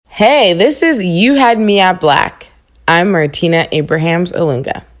Hey, this is You Had Me at Black. I'm Martina Abrahams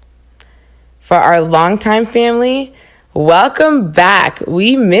Olunga. For our longtime family, welcome back.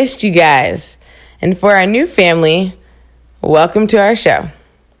 We missed you guys. And for our new family, welcome to our show.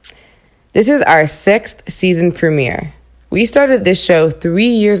 This is our 6th season premiere. We started this show 3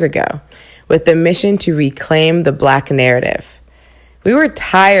 years ago with the mission to reclaim the Black narrative. We were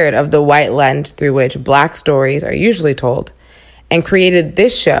tired of the white lens through which Black stories are usually told, and created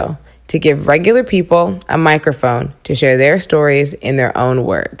this show to give regular people a microphone to share their stories in their own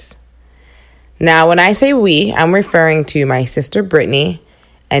words. Now, when I say we, I'm referring to my sister Brittany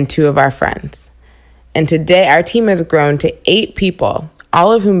and 2 of our friends. And today our team has grown to 8 people,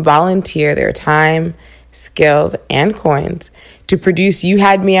 all of whom volunteer their time, skills, and coins to produce You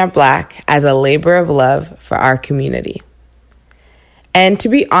Had Me at Black as a labor of love for our community. And to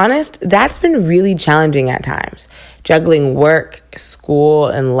be honest, that's been really challenging at times, juggling work, school,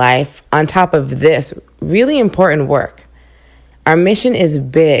 and life on top of this really important work. Our mission is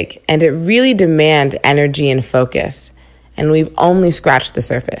big, and it really demands energy and focus, and we've only scratched the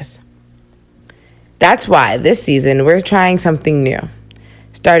surface. That's why this season we're trying something new.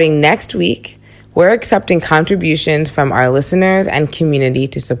 Starting next week, we're accepting contributions from our listeners and community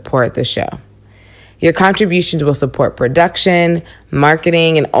to support the show. Your contributions will support production,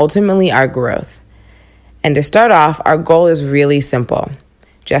 marketing, and ultimately our growth. And to start off, our goal is really simple.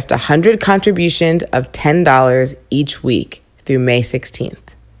 Just 100 contributions of $10 each week through May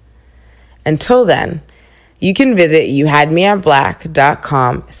 16th. Until then, you can visit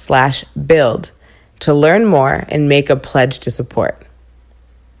youhadmeatblack.com/build to learn more and make a pledge to support.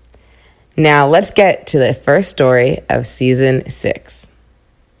 Now let's get to the first story of season 6.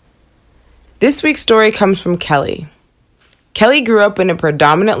 This week's story comes from Kelly. Kelly grew up in a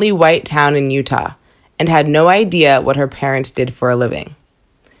predominantly white town in Utah and had no idea what her parents did for a living.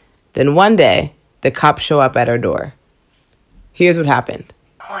 Then one day, the cops show up at her door. Here's what happened.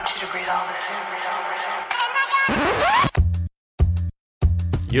 I want you to breathe all this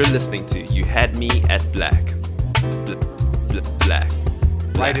in. You're listening to You Had Me at Black. Black.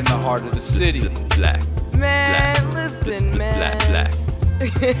 Right in the heart of the city. Black. Man, Black. listen, man. Black.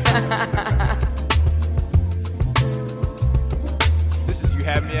 This is You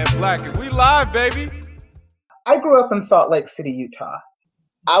Had Me at Black, and we live, baby. I grew up in Salt Lake City, Utah.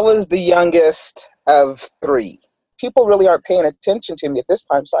 I was the youngest of 3. People really aren't paying attention to me at this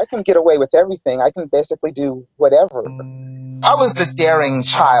time, so I can get away with everything. I can basically do whatever. I was the daring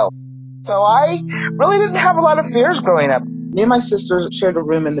child, so I really didn't have a lot of fears growing up. Me and my sister shared a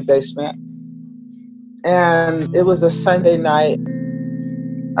room in the basement, and it was a Sunday night.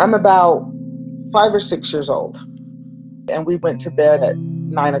 I'm about 5 or 6 years old, and we went to bed at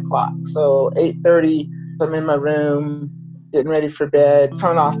 9 o'clock. So 8:30, I'm in my room, getting ready for bed,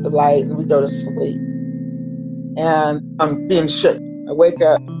 turn off the light, and we go to sleep. And I'm being shook. I wake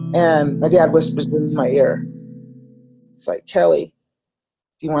up, and my dad whispers in my ear. It's like, Kelly,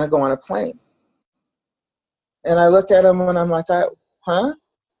 do you want to go on a plane? And I look at him, and I'm like, huh? I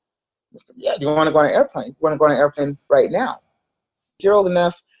said, yeah, do you want to go on an airplane? You want to go on an airplane right now? You're old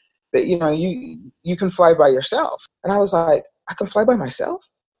enough that you can fly by yourself. And I was like, I can fly by myself?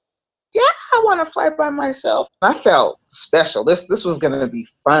 Yeah, I want to fly by myself. And I felt special. This was going to be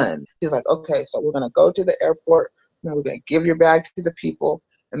fun. He's like, okay, so we're going to go to the airport, and we're going to give your bag to the people,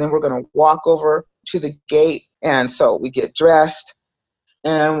 and then we're going to walk over to the gate. And so we get dressed,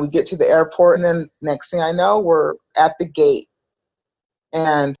 and we get to the airport, and then next thing I know, we're at the gate.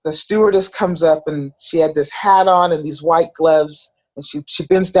 And the stewardess comes up, and she had this hat on and these white gloves. And she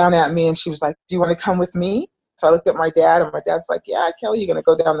bends down at me, and she was like, do you want to come with me? So I looked at my dad, and my dad's like, yeah, Kelly, you're going to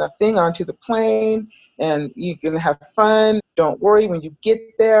go down that thing onto the plane, and you're going to have fun. Don't worry. When you get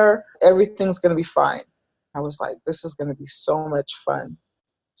there, everything's going to be fine. I was like, this is going to be so much fun.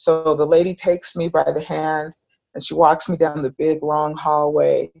 So the lady takes me by the hand, and she walks me down the big, long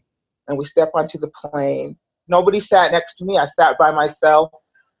hallway, and we step onto the plane. Nobody sat next to me. I sat by myself.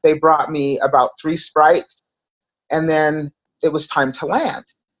 They brought me about 3 Sprites, and then it was time to land.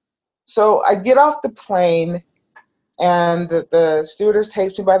 So I get off the plane, and the stewardess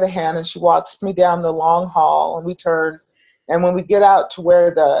takes me by the hand, and she walks me down the long hall, and we turn. And when we get out to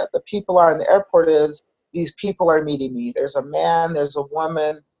where the people are in the airport is, these people are meeting me. There's a man, there's a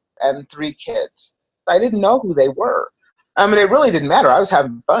woman, and 3 kids. I didn't know who they were. I mean, it really didn't matter. I was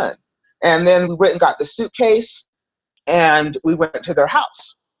having fun. And then we went and got the suitcase, and we went to their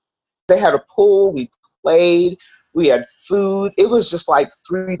house. They had a pool. We played. We had food. It was just like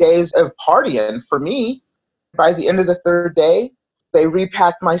 3 days of partying for me. By the end of the 3rd day, they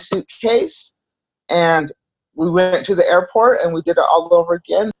repacked my suitcase, and we went to the airport and we did it all over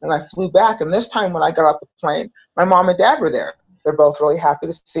again. And I flew back. And this time when I got off the plane, my mom and dad were there. They're both really happy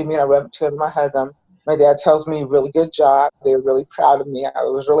to see me. And I went up to them, I hugged them. My dad tells me, really good job. They were really proud of me. I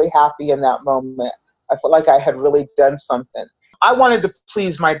was really happy in that moment. I felt like I had really done something. I wanted to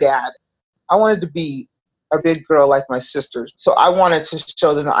please my dad. I wanted to be a big girl like my sisters. So I wanted to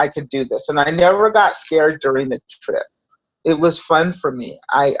show them that I could do this. And I never got scared during the trip. It was fun for me.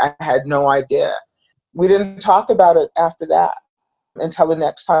 I had no idea. We didn't talk about it after that until the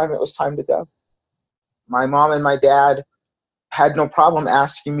next time it was time to go. My mom and my dad had no problem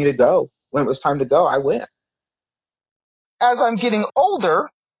asking me to go. When it was time to go, I went. As I'm getting older,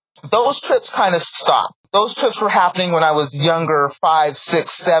 those trips kind of stopped. Those trips were happening when I was younger, 5, 6,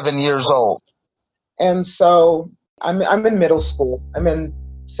 7 years old. And so I'm in middle school. I'm in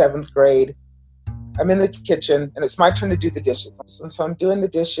 7th grade. I'm in the kitchen, and it's my turn to do the dishes. And so I'm doing the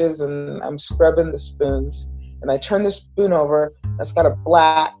dishes, and I'm scrubbing the spoons. And I turn the spoon over, and it's got a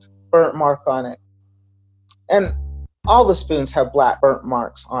black burnt mark on it. And all the spoons have black burnt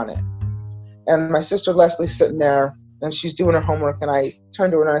marks on it. And my sister Leslie's sitting there, and she's doing her homework, and I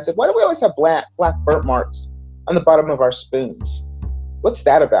turned to her and I said, why do we always have black burnt marks on the bottom of our spoons? What's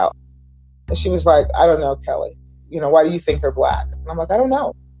that about? And she was like, I don't know, Kelly. Why do you think they're black? And I'm like, I don't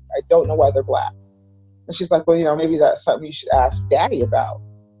know. I don't know why they're black. And she's like, well, maybe that's something you should ask Daddy about.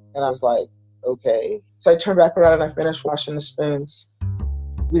 And I was like, okay. So I turned back around and I finished washing the spoons.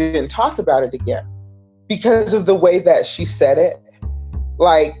 We didn't talk about it again because of the way that she said it.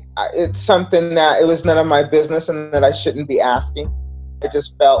 Like, it's something that it was none of my business and that I shouldn't be asking. I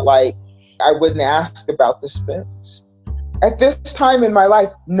just felt like I wouldn't ask about the spoons. At this time in my life,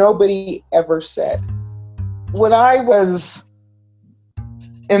 nobody ever said. When I was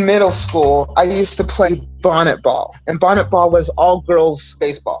in middle school, I used to play bonnet ball. And bonnet ball was all girls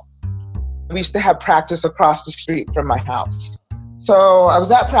baseball. We used to have practice across the street from my house. So I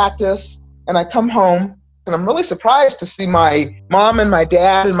was at practice and I come home and I'm really surprised to see my mom and my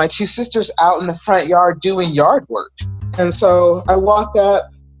dad and my 2 sisters out in the front yard doing yard work. And so I walk up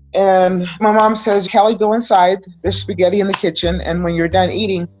and my mom says, Kelly, go inside. There's spaghetti in the kitchen. And when you're done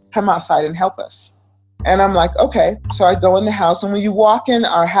eating, come outside and help us. And I'm like, okay. So I go in the house. And when you walk in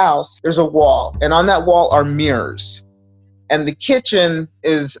our house, there's a wall. And on that wall are mirrors. And the kitchen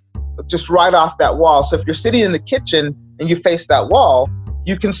is just right off that wall. So if you're sitting in the kitchen and you face that wall,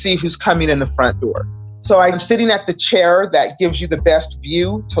 you can see who's coming in the front door. So I'm sitting at the chair that gives you the best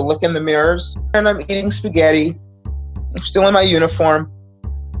view to look in the mirrors. And I'm eating spaghetti. I'm still in my uniform.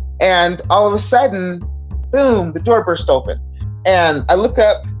 And all of a sudden, boom, the door burst open. And I look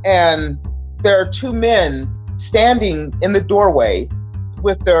up and there are 2 men standing in the doorway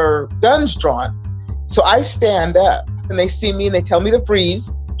with their guns drawn. So I stand up and they see me and they tell me to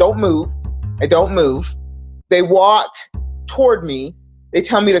freeze. Don't move. I don't move. They walk toward me. They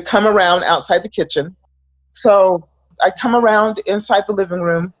tell me to come around outside the kitchen. So I come around inside the living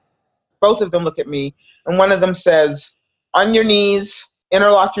room. Both of them look at me. And one of them says, on your knees,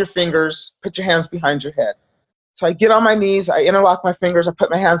 interlock your fingers, put your hands behind your head. So I get on my knees, I interlock my fingers, I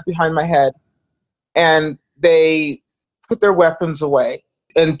put my hands behind my head, and they put their weapons away.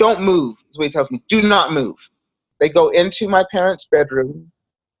 And don't move, is what he tells me. Do not move. They go into my parents' bedroom.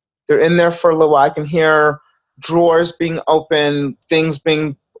 They're in there for a little while. I can hear drawers being opened, things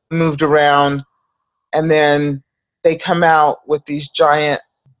being moved around. And then they come out with these giant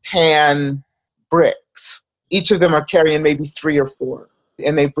tan bricks. Each of them are carrying maybe 3 or 4.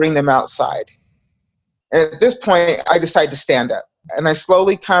 And they bring them outside. And at this point, I decide to stand up. And I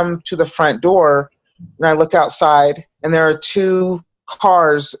slowly come to the front door, and I look outside, and there are 2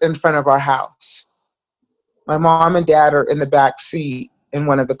 cars in front of our house. My mom and dad are in the back seat in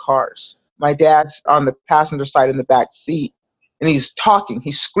one of the cars. My dad's on the passenger side in the back seat, and he's talking,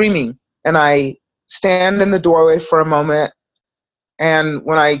 he's screaming. And I stand in the doorway for a moment, and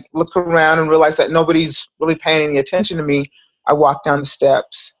when I look around and realize that nobody's really paying any attention to me, I walk down the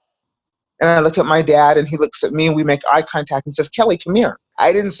steps. And I look at my dad, and he looks at me, and we make eye contact and says, Kelly, come here.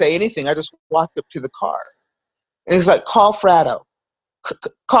 I didn't say anything. I just walked up to the car. And he's like, call Fratto.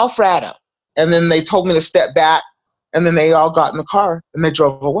 Call Fratto. And then they told me to step back, and then they all got in the car, and they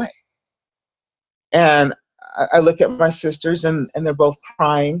drove away. And I look at my sisters, and they're both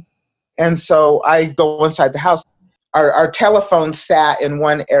crying. And so I go inside the house. Our telephone sat in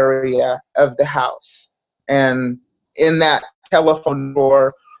one area of the house. And in that telephone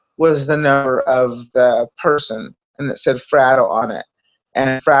door was the number of the person, and it said Fratto on it.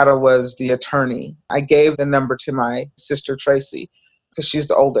 And Fratto was the attorney. I gave the number to my sister Tracy because she's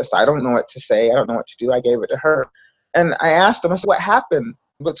the oldest. I don't know what to say. I don't know what to do. I gave it to her. And I asked them, I said, what happened?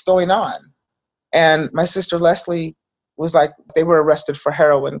 What's going on? And my sister Leslie was like, they were arrested for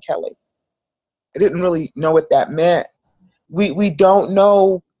heroin, Kelly. I didn't really know what that meant. We don't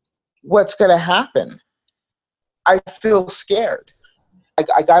know what's going to happen. I feel scared.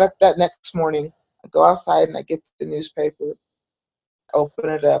 I got up that next morning, I go outside and I get the newspaper, open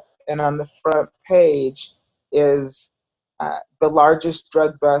it up, and on the front page is the largest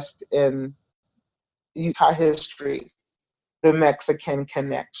drug bust in Utah history, the Mexican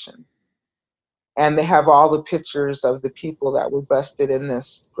Connection. And they have all the pictures of the people that were busted in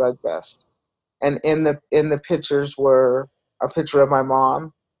this drug bust. And in the pictures were a picture of my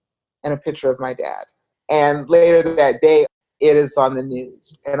mom and a picture of my dad. And later that day, it is on the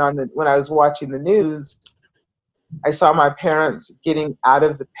news. And when I was watching the news, I saw my parents getting out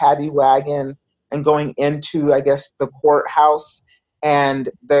of the paddy wagon and going into, I guess, the courthouse, and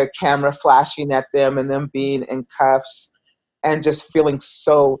the camera flashing at them and them being in cuffs, and just feeling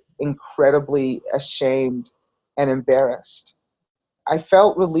so incredibly ashamed and embarrassed. I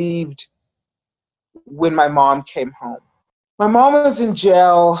felt relieved when my mom came home. My mom was in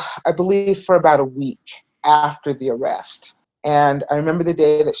jail, I believe, for about a week after the arrest. And I remember the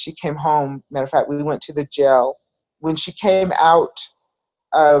day that she came home. Matter of fact, we went to the jail. When she came out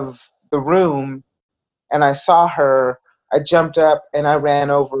of the room and I saw her, I jumped up and I ran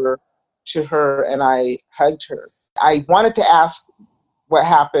over to her and I hugged her. I wanted to ask what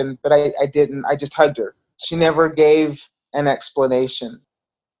happened, but I didn't. I just hugged her. She never gave an explanation.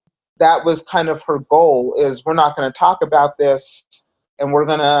 That was kind of her goal, is we're not going to talk about this and we're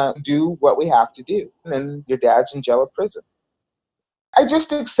going to do what we have to do. And then your dad's in jail or prison. I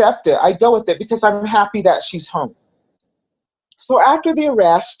just accept it. I go with it because I'm happy that she's home. So after the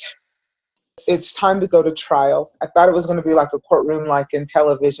arrest, it's time to go to trial. I thought it was going to be like a courtroom like in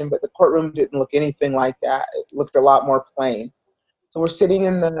television, but the courtroom didn't look anything like that. It looked a lot more plain. So we're sitting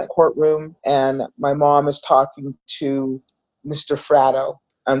in the courtroom, and my mom is talking to Mr. Fratto,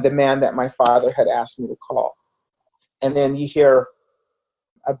 the man that my father had asked me to call. And then you hear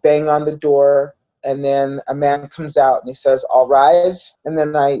a bang on the door, and then a man comes out and he says, "All rise." And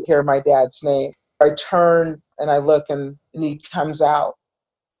then I hear my dad's name. I turn and I look, and he comes out,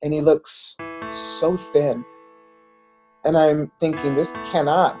 and he looks so thin. And I'm thinking, this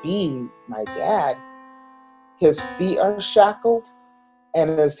cannot be my dad. His feet are shackled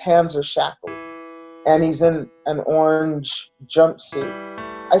and his hands are shackled. And he's in an orange jumpsuit.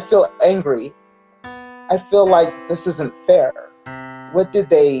 I feel angry. I feel like this isn't fair. What did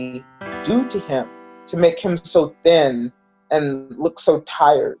they do to him to make him so thin and look so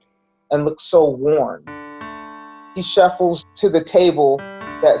tired and look so worn? He shuffles to the table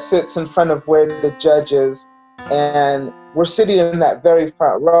that sits in front of where the judge is, and we're sitting in that very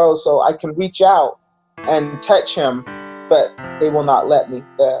front row, so I can reach out and touch him, but they will not let me.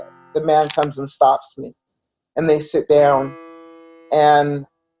 The man comes and stops me, and they sit down, and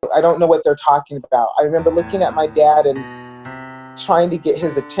I don't know what they're talking about. I remember looking at my dad and trying to get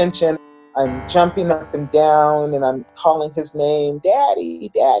his attention. I'm jumping up and down, and I'm calling his name, "Daddy,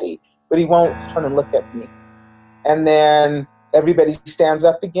 Daddy," but he won't turn and look at me. And then everybody stands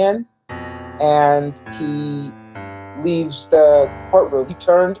up again, and he leaves the courtroom. He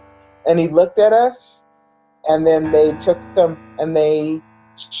turned and he looked at us, and then they took him and they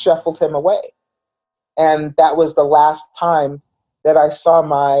shuffled him away. And that was the last time that I saw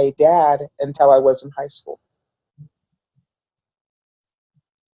my dad until I was in high school.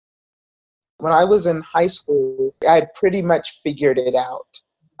 When I was in high school, I had pretty much figured it out.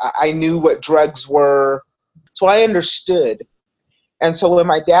 I knew what drugs were, so I understood. And so when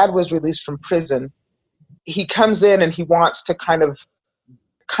my dad was released from prison, he comes in and he wants to kind of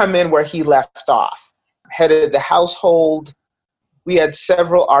come in where he left off. Headed the household. We had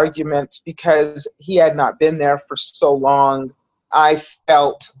several arguments because he had not been there for so long. I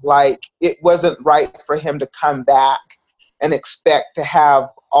felt like it wasn't right for him to come back and expect to have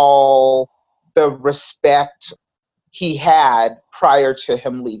all the respect he had prior to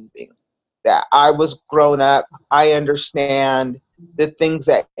him leaving. That I was grown up, I understand the things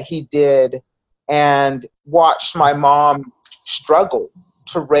that he did, and watched my mom struggle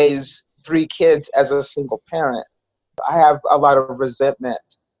to raise 3 kids as a single parent. I have a lot of resentment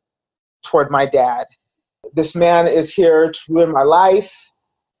toward my dad. This man is here to ruin my life,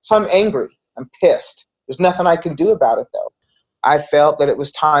 so I'm angry, I'm pissed. There's nothing I can do about it though. I felt that it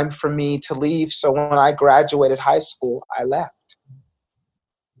was time for me to leave, so when I graduated high school, I left.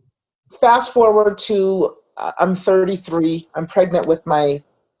 Fast forward to, I'm 33, I'm pregnant with my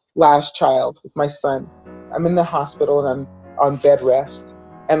last child, with my son. I'm in the hospital and I'm on bed rest.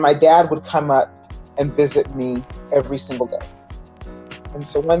 And my dad would come up and visit me every single day. And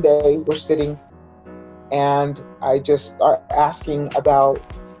so one day we're sitting and I just start asking about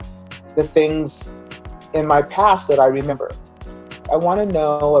the things in my past that I remember. I want to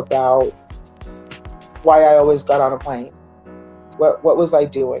know about why I always got on a plane. What was I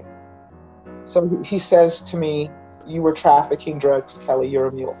doing? So he says to me, "You were trafficking drugs, Kelly, you're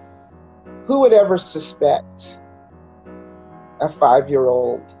a mule." Who would ever suspect a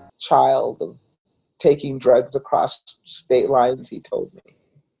 5-year-old child of taking drugs across state lines, he told me.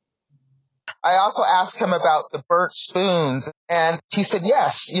 I also asked him about the burnt spoons, and he said,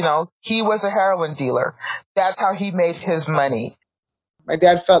 yes, he was a heroin dealer. That's how he made his money. My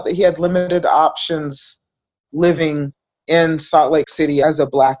dad felt that he had limited options living in Salt Lake City as a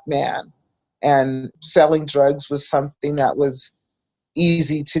Black man, and selling drugs was something that was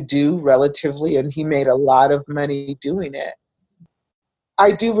easy to do relatively, and he made a lot of money doing it.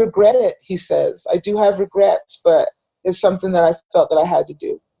 I do regret it, he says. I do have regrets, but it's something that I felt that I had to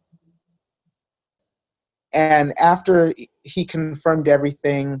do. And after he confirmed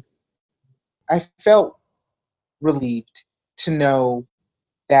everything, I felt relieved to know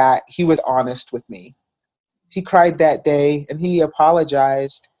that he was honest with me. He cried that day and he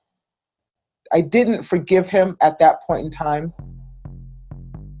apologized. I didn't forgive him at that point in time,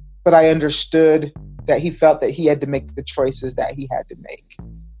 but I understood that he felt that he had to make the choices that he had to make.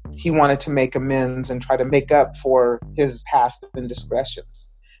 He wanted to make amends and try to make up for his past indiscretions.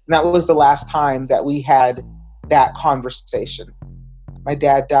 And that was the last time that we had that conversation. My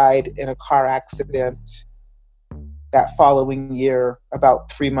dad died in a car accident that following year,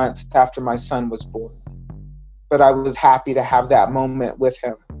 about 3 months after my son was born. But I was happy to have that moment with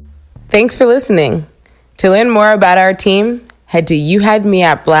him. Thanks for listening. To learn more about our team, head to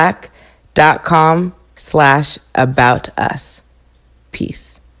youhadmeatblack.com/aboutus. Peace.